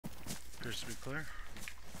Appears to be clear.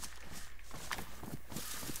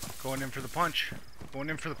 Going in for the punch.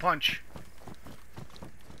 Going in for the punch.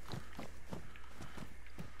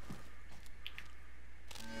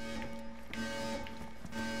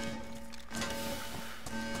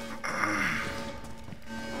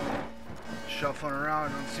 Shuffling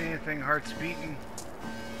around, don't see anything, heart's beating.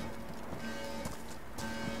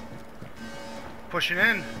 Pushing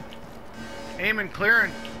in. Aiming,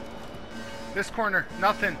 clearing. This corner,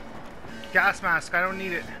 nothing. Gas mask, I don't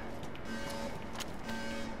need it.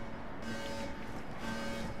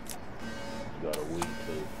 You gotta wait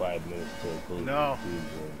till 5 minutes till it closes. No.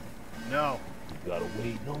 No. You gotta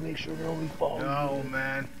wait. No, make sure nobody falls. No,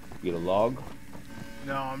 man. You get a log?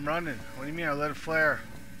 No, I'm running. What do you mean? I let it flare.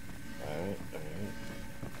 Alright, alright.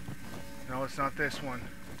 No, it's not this one.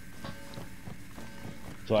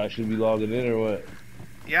 So I should be logging in or what?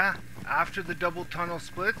 Yeah, after the double tunnel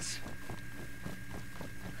splits.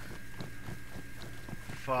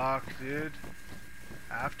 Fuck, dude.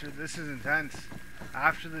 After, this is intense.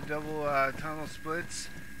 After the double tunnel splits,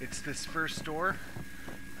 it's this first door.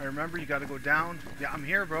 I remember you gotta go down. Yeah, I'm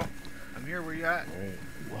here, bro. I'm here, where you at? Alright,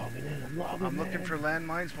 I'm logging in, I'm logging in. I'm looking for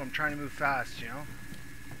landmines, but I'm trying to move fast, you know?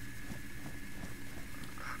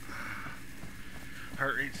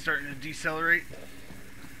 Heart rate's starting to decelerate.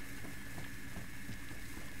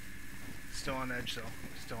 Still on edge, though.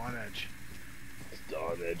 Still on edge. Still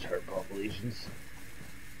on edge, heart palpitations.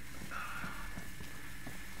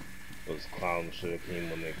 Those clowns should have came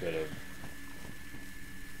when they could have.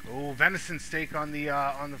 Oh, venison steak on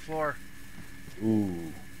the floor.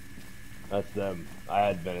 Ooh, that's them. I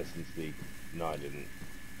had venison steak. No, I didn't.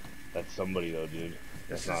 That's somebody though, dude.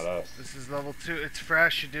 That's not us. This is level 2. It's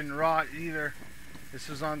fresh. It didn't rot either. This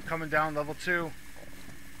was on coming down level 2.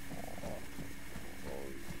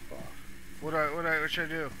 What should I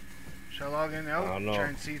do? Should I log in out? I don't know. Try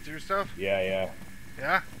and see through stuff? Yeah, yeah.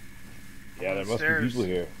 Yeah? Yeah, there must be people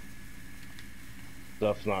here.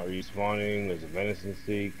 Stuff's not respawning. There's a venison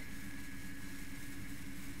steak.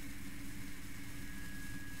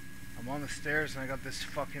 I'm on the stairs and I got this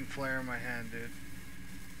fucking flare in my hand, dude.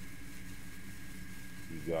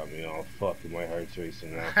 You got me all fucking, my heart's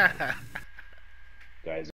racing now. Guys.